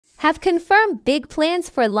have confirmed big plans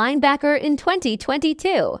for linebacker in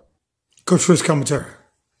 2022. Coach Chris commentary.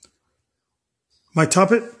 My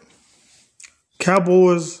topic,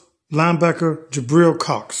 Cowboys linebacker Jabril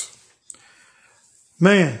Cox.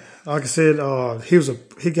 Man, like I said, he's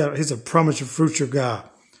a promising future guy.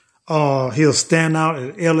 He'll stand out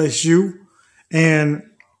at LSU, and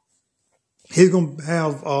he's going to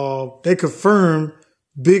have, they confirmed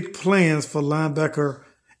big plans for linebacker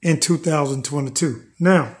in 2022.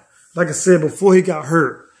 Now, like I said, before he got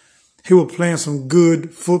hurt, he was playing some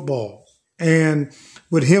good football. And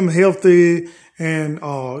with him healthy and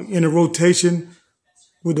in the rotation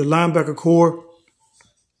with the linebacker core,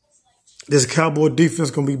 this Cowboy defense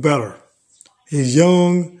is going to be better. He's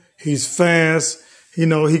young. He's fast. You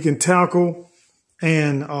know, he can tackle.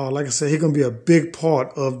 And like I said, he's going to be a big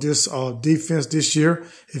part of this defense this year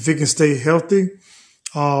if he can stay healthy.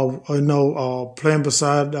 Playing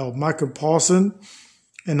beside Michael Parsons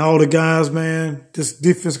and all the guys, man, this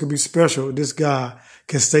defense could be special if this guy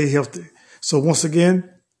can stay healthy. So once again,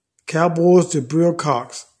 Cowboys Jabril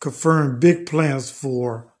Cox confirmed big plans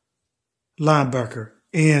for linebacker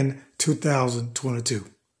in 2022.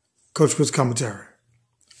 Coach Chris commentary.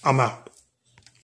 I'm out.